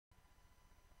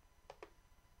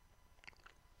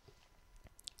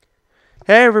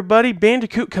Hey everybody,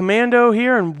 Bandicoot Commando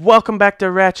here, and welcome back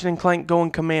to Ratchet and Clank Going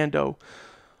Commando.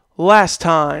 Last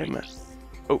time,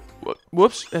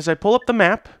 whoops, as I pull up the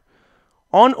map,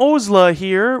 on Ozla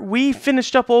here, we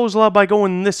finished up Ozla by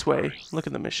going this way. Look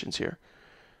at the missions here.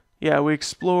 Yeah, we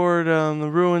explored the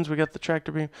ruins, we got the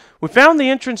tractor beam. We found the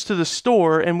entrance to the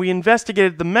store, and we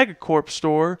investigated the Megacorp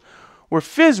store, where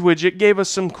Fizzwidget gave us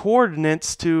some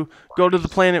coordinates to go to the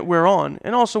planet we're on.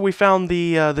 And also we found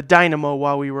the dynamo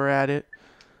while we were at it.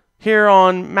 Here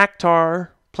on Mactar,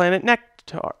 planet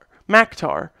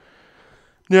Mactar.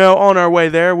 Now, on our way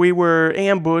there, we were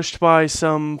ambushed by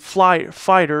some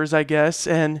fighters, I guess,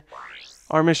 and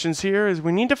our missions here is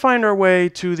we need to find our way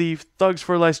to the Thugs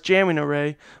for Less jamming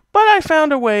array, but I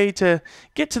found a way to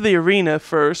get to the arena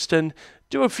first and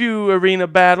do a few arena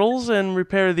battles and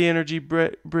repair the energy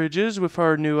bridges with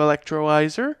our new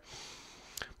electrolyzer.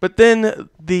 But then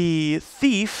the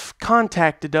thief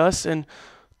contacted us and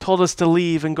told us to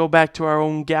leave and go back to our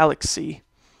own galaxy.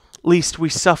 Least we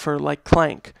suffer like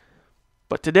Clank.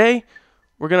 But today,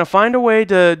 we're going to find a way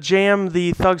to jam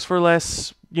the Thugs for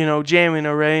Less, jamming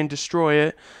array and destroy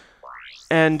it.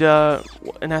 And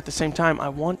at the same time, I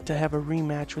want to have a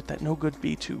rematch with that no-good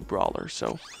B2 brawler.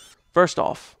 So, first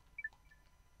off,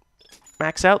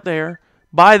 max out there,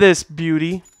 buy this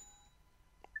beauty,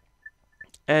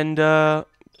 and there.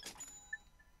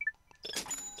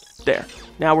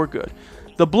 Now we're good.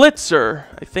 The Blitzer,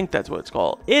 I think that's what it's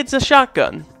called. It's a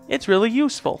shotgun. It's really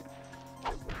useful.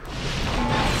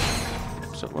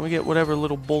 So let me get whatever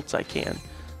little bolts I can.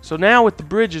 So now with the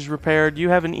bridges repaired, you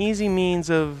have an easy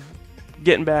means of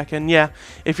getting back. And yeah,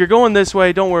 if you're going this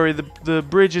way, don't worry. The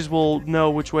bridges will know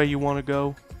which way you want to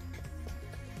go.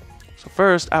 So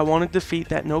first, I want to defeat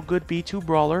that no-good B2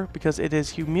 brawler because it has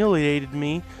humiliated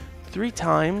me 3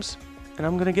 times, and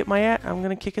I'm gonna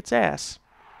kick its ass.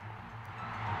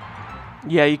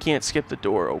 Yeah, you can't skip the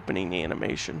door opening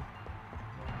animation.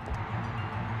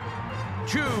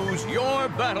 Choose your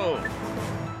battle.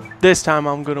 This time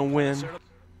I'm gonna win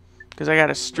because I got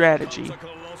a strategy. Stand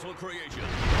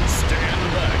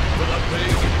back for the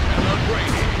big and the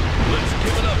brainy. Let's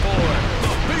give it up for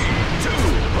the B2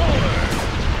 brawler.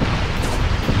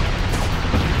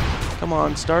 Come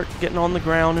on, start getting on the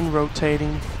ground and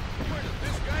rotating. Where did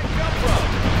this guy come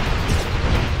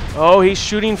from? Oh, he's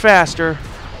shooting faster.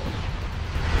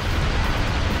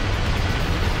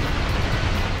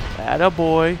 Atta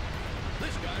boy.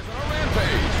 This guy's on a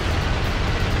rampage.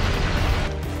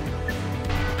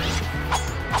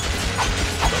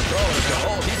 The brawler's got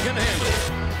all he can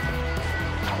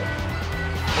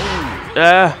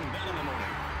handle.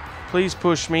 Please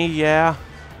push me, yeah.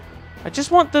 I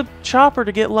just want the chopper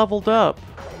to get leveled up.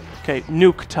 Okay,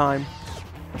 nuke time.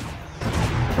 I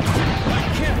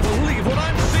can't believe what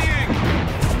I'm seeing.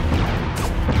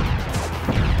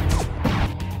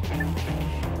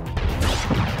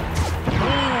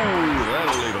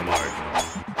 That'll leave a mark.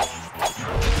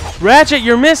 Ratchet,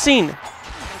 you're missing!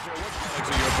 What's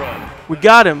your problem? We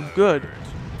got him, good.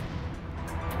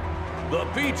 The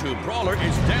B2 brawler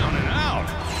is down and out.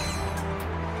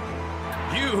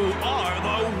 You are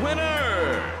the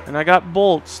winner. And I got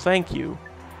bolts, thank you.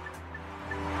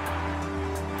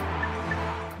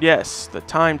 Yes, the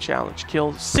time challenge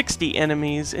killed 60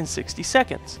 enemies in 60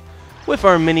 seconds. With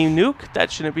our mini nuke,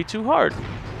 that shouldn't be too hard.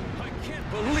 I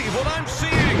can't believe what I'm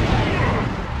seeing.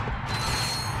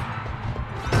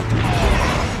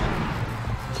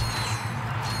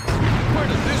 Where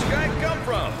did this guy come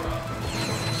from?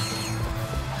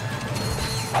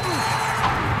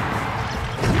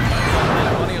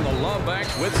 Money in the law bank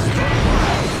with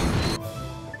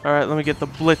Alright, let me get the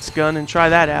Blitz gun and try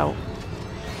that out.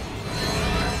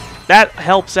 That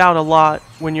helps out a lot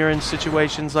when you're in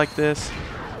situations like this.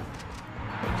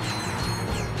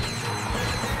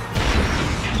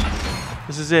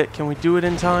 This is it. Can we do it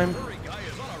in time?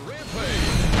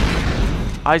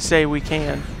 I say we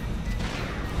can.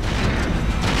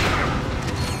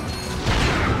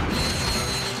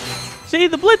 See,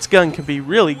 the Blitz gun can be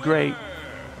really great.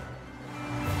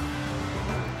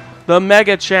 The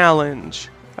Mega Challenge.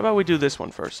 How about we do this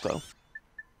one first, though?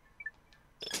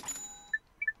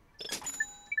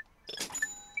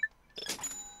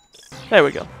 There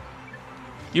we go.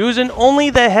 Using only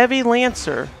the Heavy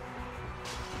Lancer.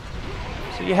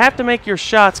 So you have to make your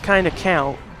shots kind of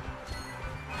count.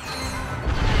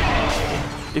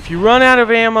 If you run out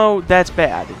of ammo, that's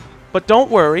bad. But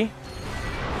don't worry.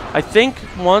 I think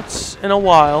once in a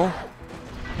while,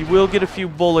 you will get a few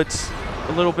bullets,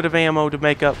 a little bit of ammo to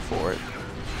make up for it.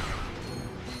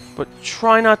 But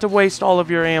try not to waste all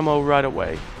of your ammo right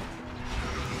away.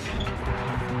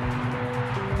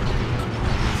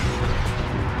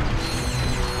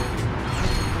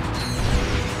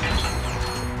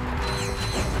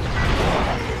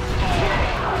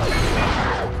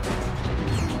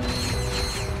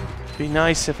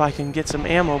 nice if I can get some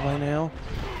ammo by now.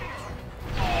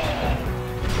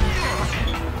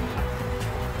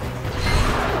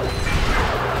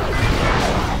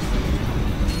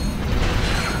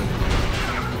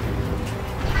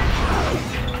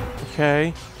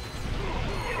 Okay.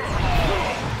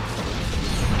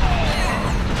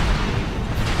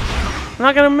 I'm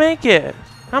not gonna make it.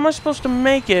 How am I supposed to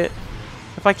make it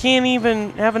if I can't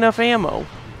even have enough ammo?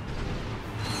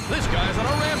 This guy's on a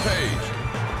rampage.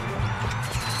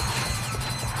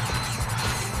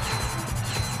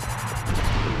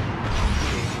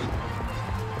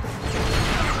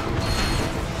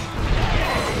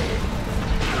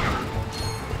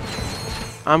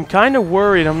 I'm kind of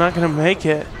worried I'm not gonna make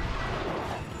it.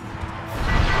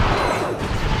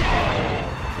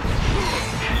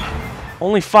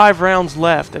 Only 5 rounds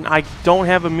left, and I don't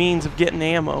have a means of getting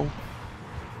ammo.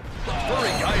 The furry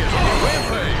guy is on a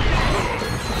rampage.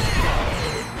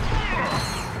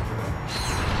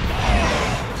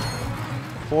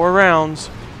 4 rounds.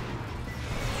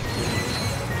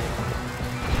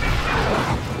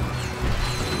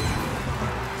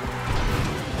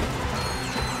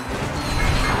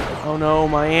 Oh no,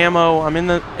 my ammo. I'm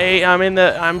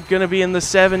gonna be in the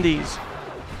 70s.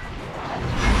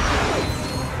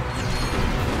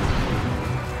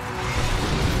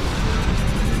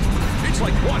 It's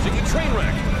like watching a train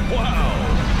wreck. Wow.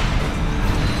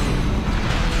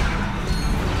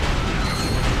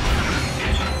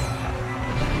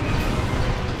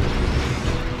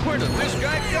 Where did this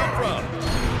guy come from?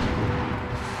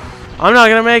 I'm not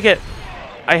gonna make it.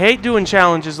 I hate doing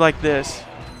challenges like this.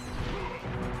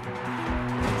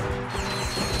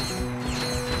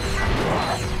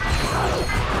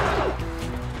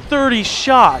 "30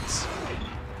 shots.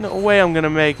 No way I'm gonna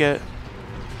make it.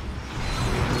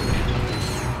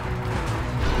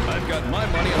 I've got my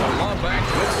money on the law bank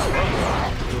with Sprung.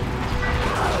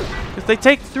 If they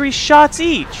take 3 shots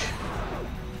each.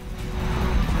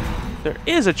 There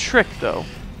is a trick, though.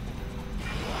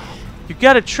 You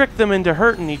gotta trick them into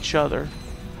hurting each other.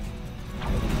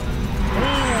 That'll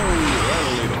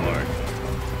leave a mark.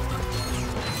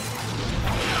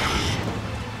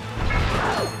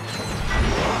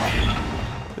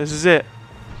 This is it.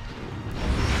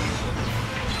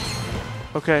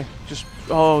 Okay, just...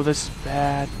 Oh, this is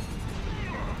bad.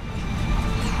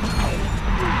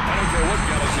 I don't care what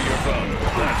galaxy you're from.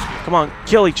 That's good. Come on,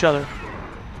 kill each other.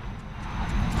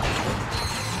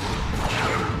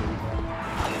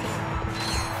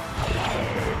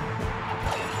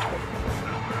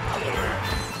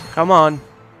 Come on.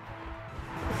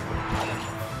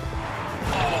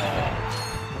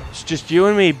 It's just you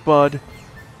and me, bud.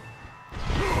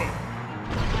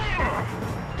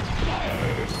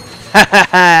 Ha ha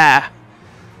ha!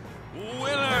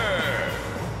 Winner!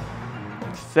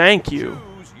 Thank you.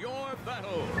 Choose your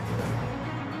battle.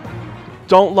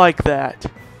 Don't like that.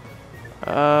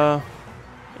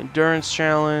 Endurance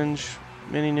challenge,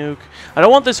 mini nuke. I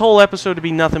don't want this whole episode to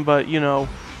be nothing but, you know...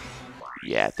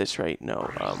 Yeah, at this rate,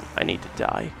 no. I need to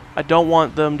die. I don't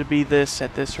want them to be this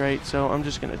at this rate, so I'm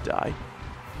just gonna die.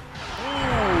 Ooh,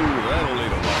 that'll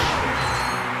leave a mark.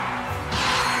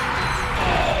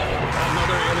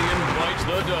 Another alien bites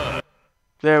the dust.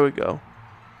 There we go.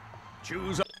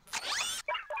 Choose a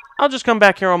I'll just come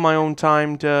back here on my own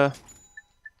time to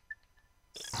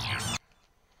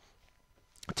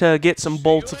get some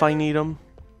bolts if I need them.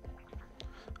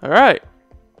 Alright.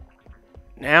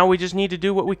 Now we just need to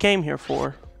do what we came here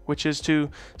for, which is to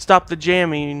stop the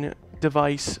jamming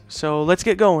device. So let's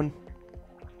get going.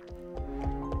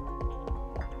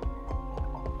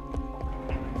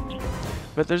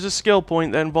 But there's a skill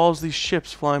point that involves these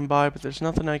ships flying by, but there's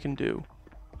nothing I can do.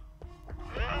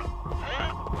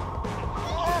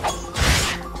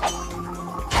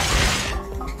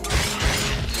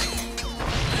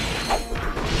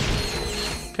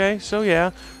 Okay, so yeah.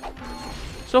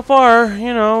 So far,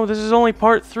 you know, this is only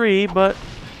part 3, but...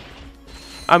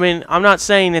 I mean, I'm not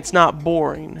saying it's not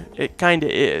boring. It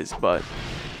kinda is, but...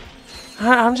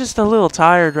 I'm just a little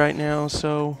tired right now,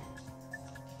 so...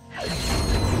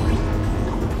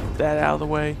 that out of the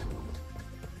way.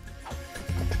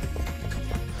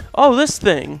 Oh, this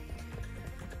thing.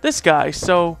 This guy,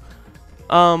 so...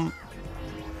 you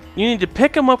need to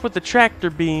pick him up with the tractor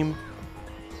beam,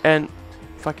 and...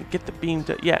 if I could get the beam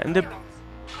to... yeah, and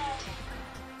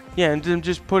then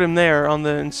just put him there on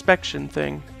the inspection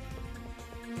thing.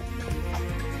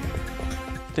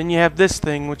 Then you have this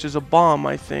thing, which is a bomb,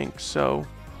 I think, so...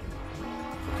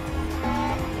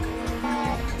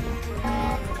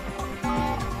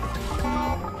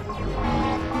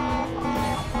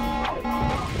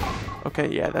 Okay,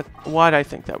 yeah, why'd I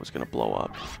think that was gonna blow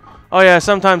up? Oh yeah,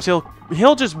 sometimes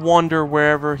he'll just wander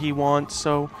wherever he wants,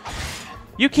 so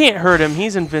you can't hurt him.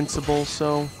 He's invincible,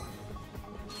 so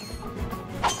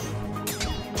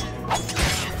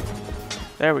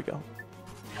there we go.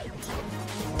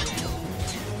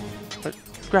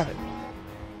 Grab it.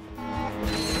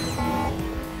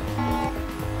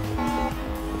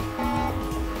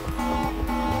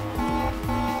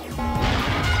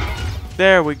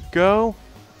 There we go.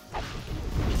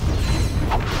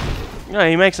 Yeah,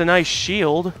 he makes a nice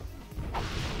shield.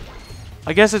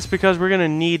 I guess it's because we're gonna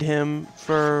need him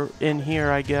for in here,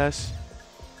 I guess.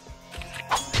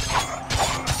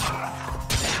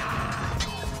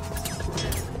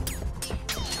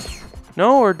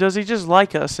 No, or does he just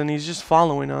like us and he's just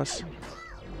following us?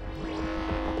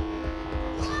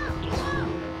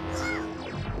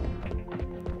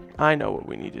 I know what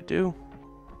we need to do.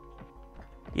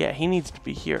 Yeah, he needs to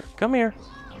be here. Come here.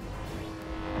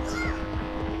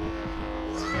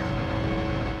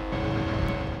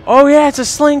 Oh yeah, it's a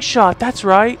slingshot. That's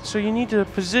right. So you need to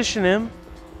position him,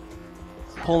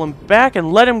 pull him back,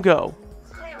 and let him go.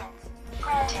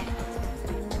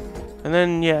 And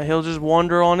then, yeah, he'll just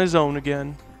wander on his own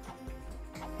again.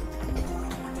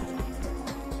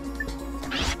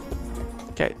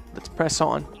 Okay, let's press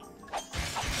on.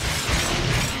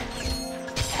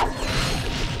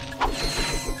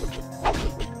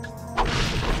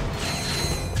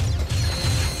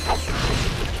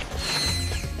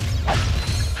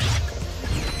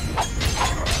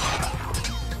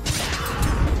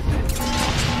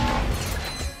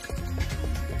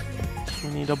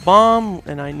 A bomb,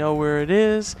 and I know where it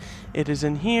is. It is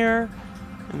in here,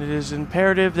 and it is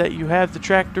imperative that you have the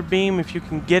tractor beam if you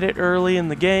can get it early in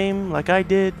the game, like I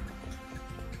did,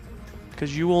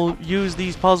 because you will use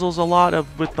these puzzles a lot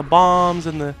with the bombs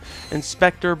and the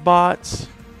inspector bots.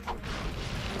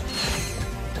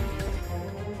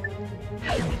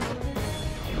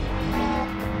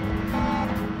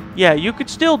 Yeah, you could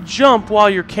still jump while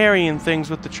you're carrying things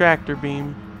with the tractor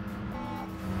beam.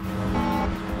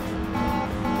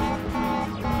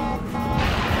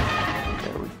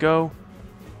 Go.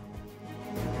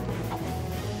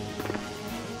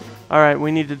 Alright,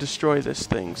 we need to destroy this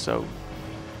thing, so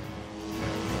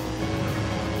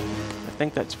I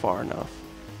think that's far enough.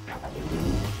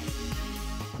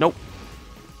 Nope.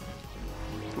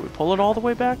 Can we pull it all the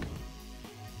way back?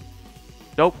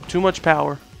 Nope, too much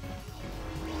power.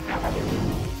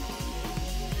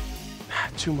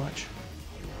 Too much.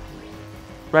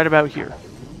 Right about here.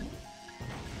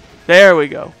 There we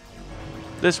go.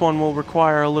 This one will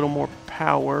require a little more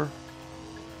power.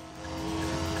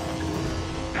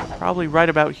 Probably right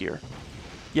about here.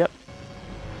 Yep.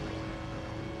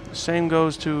 The same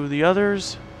goes to the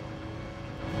others.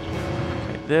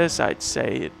 Okay, this, I'd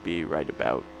say it'd be right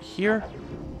about here.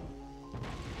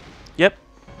 Yep.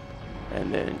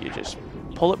 And then you just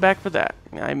pull it back for that.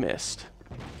 I missed.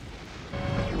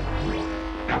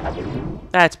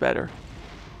 That's better.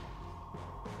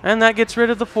 And that gets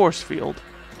rid of the force field.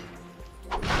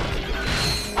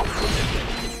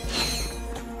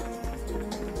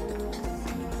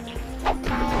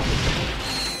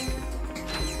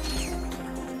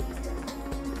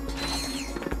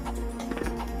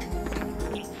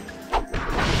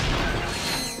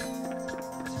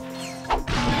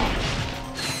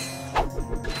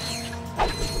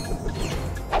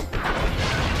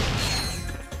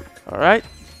 Alright,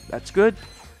 that's good.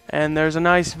 And there's a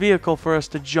nice vehicle for us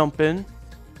to jump in.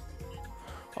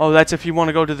 Oh, that's if you want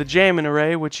to go to the jamming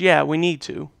array, which, yeah, we need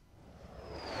to.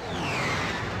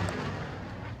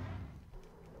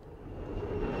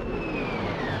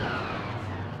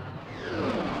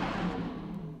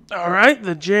 Alright,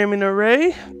 the jamming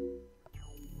array.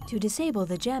 To disable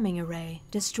the jamming array,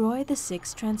 destroy the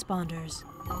 6 transponders.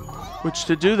 Which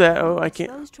to do that, oh, I can't.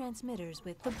 Expose transmitters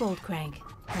with the bolt crank.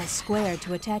 Press square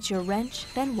to attach your wrench,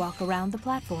 then walk around the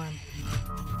platform.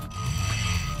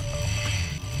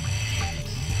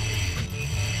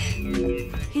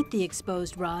 Hit the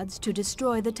exposed rods to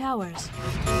destroy the towers.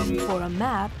 For a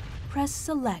map, press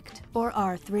select or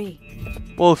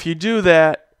R3. Well, if you do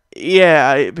that,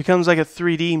 yeah, it becomes like a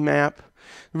 3D map.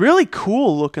 Really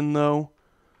cool looking, though.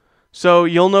 So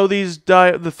you'll know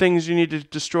the things you need to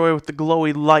destroy with the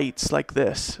glowy lights like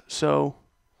this. So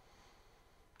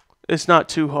it's not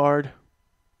too hard.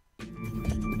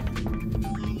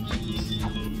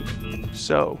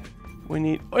 So we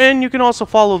need, and you can also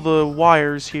follow the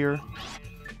wires here.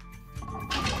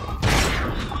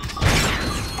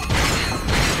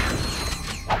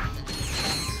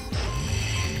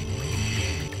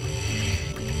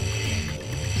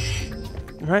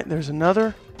 Alright, there's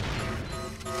another.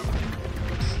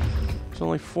 There's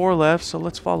only 4 left, so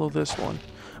let's follow this one.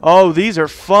 Oh, these are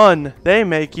fun. They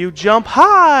make you jump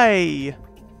high.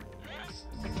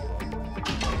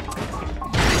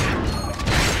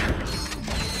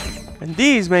 And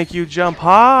these make you jump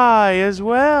high as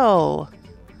well.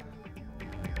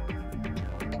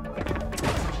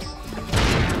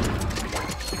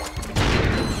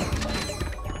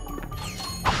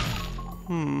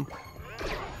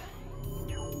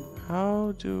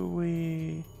 How do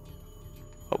we...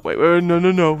 Oh, wait,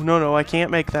 no, I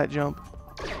can't make that jump.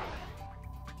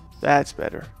 That's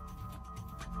better.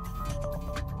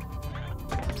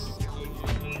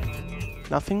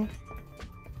 Nothing?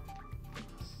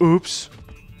 Oops.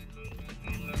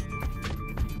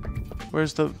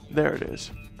 Where's the... There it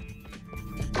is.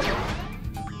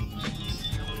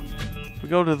 We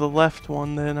go to the left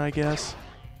one then, I guess.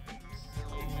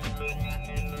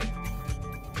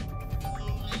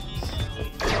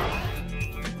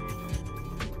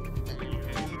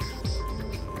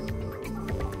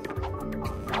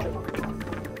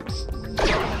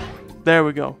 There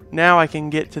we go. Now I can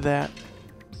get to that.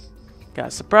 Got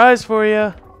a surprise for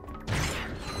you.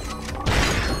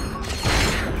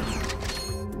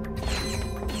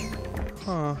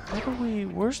 Huh, how do we...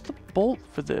 Where's the bolt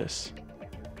for this?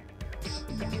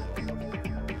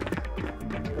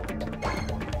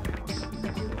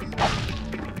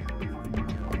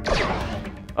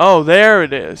 Oh, there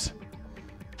it is.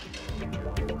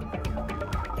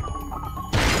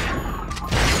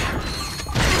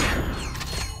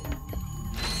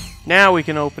 Now we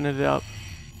can open it up.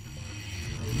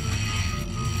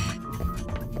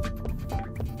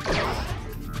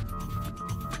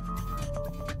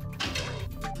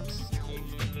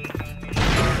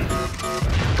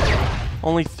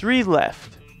 Only 3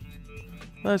 left.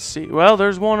 Let's see. Well,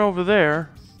 there's one over there.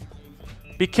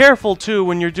 Be careful, too,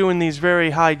 when you're doing these very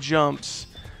high jumps,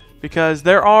 because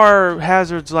there are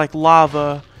hazards like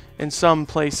lava in some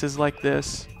places like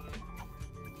this.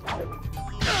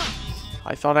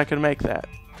 I thought I could make that.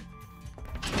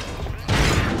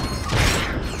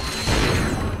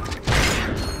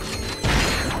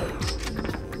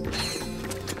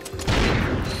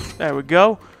 There we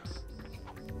go.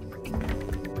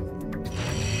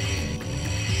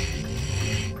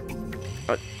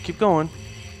 Keep going.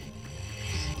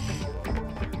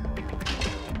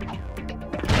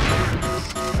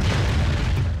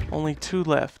 Only 2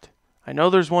 left. I know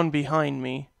there's one behind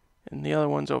me, and the other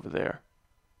one's over there.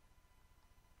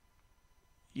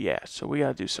 Yeah, so we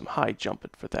gotta do some high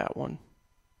jumping for that one.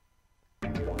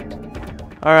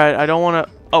 Alright, I don't wanna...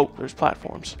 Oh, there's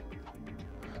platforms.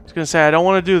 I was gonna say, I don't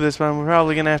wanna do this, but I'm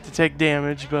probably gonna have to take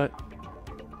damage, but...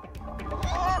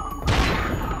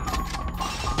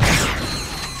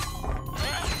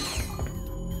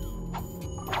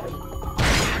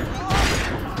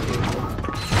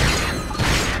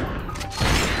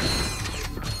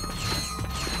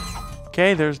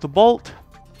 Okay, there's the bolt.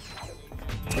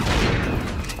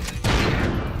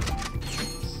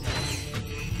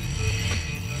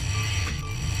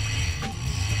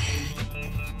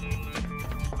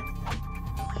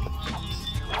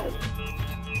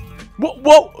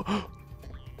 Whoa!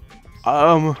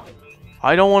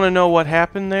 I don't want to know what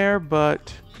happened there,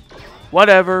 but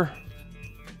whatever.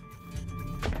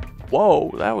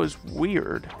 Whoa, that was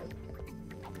weird.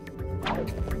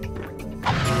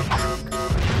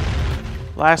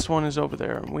 Last one is over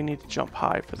there, and we need to jump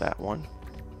high for that one.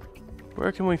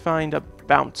 Where can we find a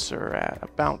bouncer at? A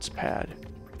bounce pad.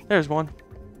 There's one.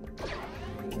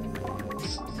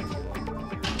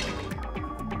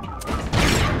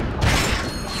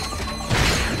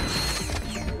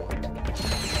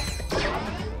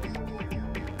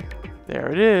 There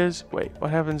it is. Wait, what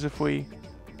happens if we...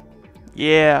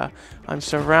 Yeah, I'm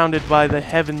surrounded by the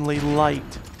heavenly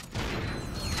light.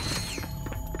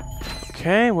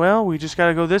 Okay, well, we just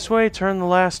gotta go this way, turn the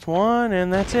last one,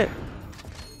 and that's it.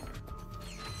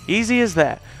 Easy as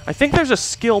that. I think there's a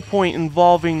skill point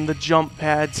involving the jump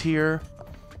pads here.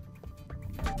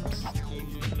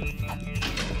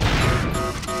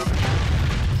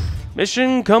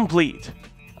 Mission complete.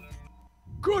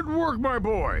 Good work, my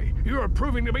boy. You are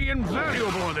proving to be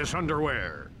invaluable in this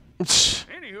underwear.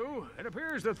 Anywho, it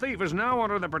appears the thief is now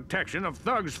under the protection of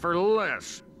thugs for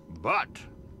less. But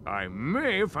I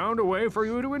may have found a way for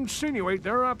you to insinuate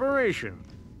their operation.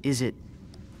 Is it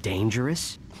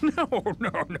dangerous? No.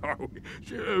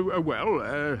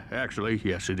 Actually,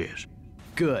 yes, it is.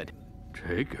 Good.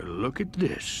 Take a look at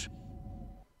this.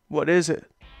 What is it?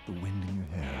 The wind in your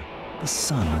hair, the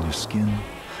sun on your skin,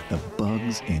 the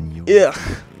bugs in your... Ugh.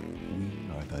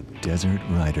 We are the Desert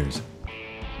Riders.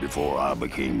 Before I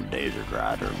became a desert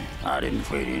rider, I didn't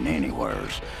fit in anywhere.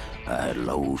 I had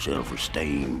low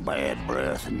self-esteem, bad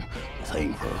breath, and a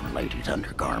thing for ladies'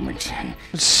 undergarments.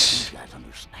 These guys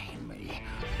understand me.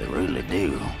 They really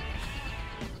do.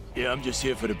 Yeah, I'm just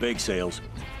here for the bake sales.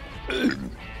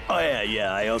 Oh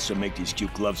yeah, I also make these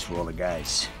cute gloves for all the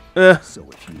guys. So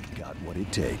if you've got what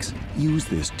it takes, use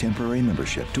this temporary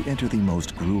membership to enter the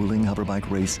most grueling hoverbike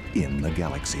race in the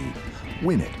galaxy.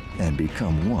 Win it and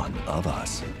become one of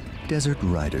us. Desert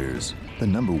Riders, the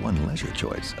 #1 leisure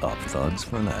choice of thugs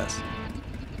for less.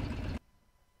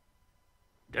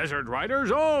 Desert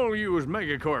Riders all use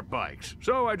Megacorp bikes,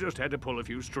 so I just had to pull a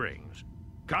few strings.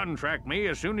 Contract me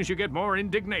as soon as you get more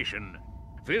indignation.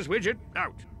 Fizzwidget,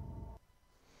 out.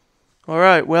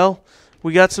 Alright, well,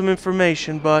 we got some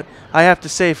information, but I have to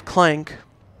save Clank.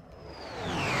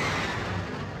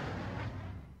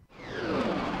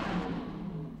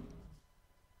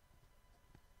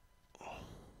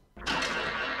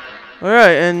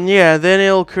 Alright, and yeah, then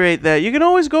it'll create that. You can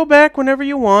always go back whenever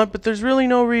you want, but there's really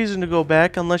no reason to go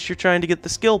back unless you're trying to get the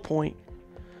skill point.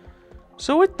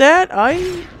 So with that,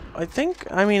 I think,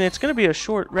 I mean, it's going to be a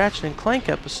short Ratchet and Clank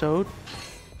episode.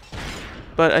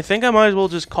 But I think I might as well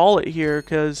just call it here,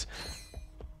 because,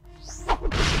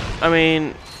 I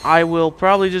mean, I will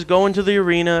probably just go into the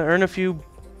arena, earn a few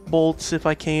bolts if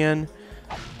I can,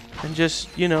 and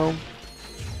just, you know,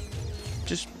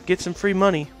 just get some free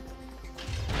money.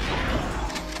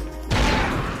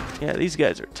 Yeah, these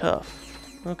guys are tough.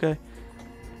 Okay.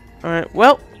 Alright,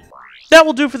 well, that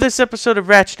will do for this episode of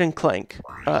Ratchet and Clank.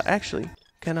 Actually,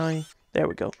 can I? There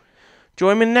we go.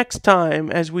 Join me next time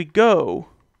as we go.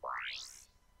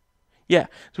 Yeah,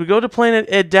 so we go to planet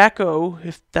Edako,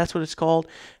 if that's what it's called,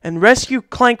 and rescue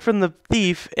Clank from the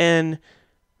thief and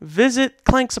visit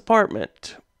Clank's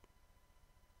apartment.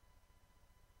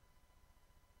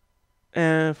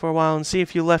 For a while and see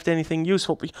if you left anything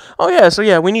useful. Oh yeah, so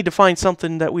yeah, we need to find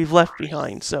something that we've left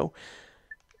behind. So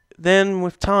then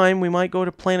with time, we might go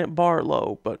to planet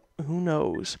Barlow, but who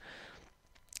knows.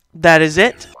 That is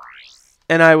it,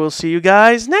 and I will see you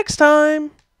guys next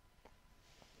time.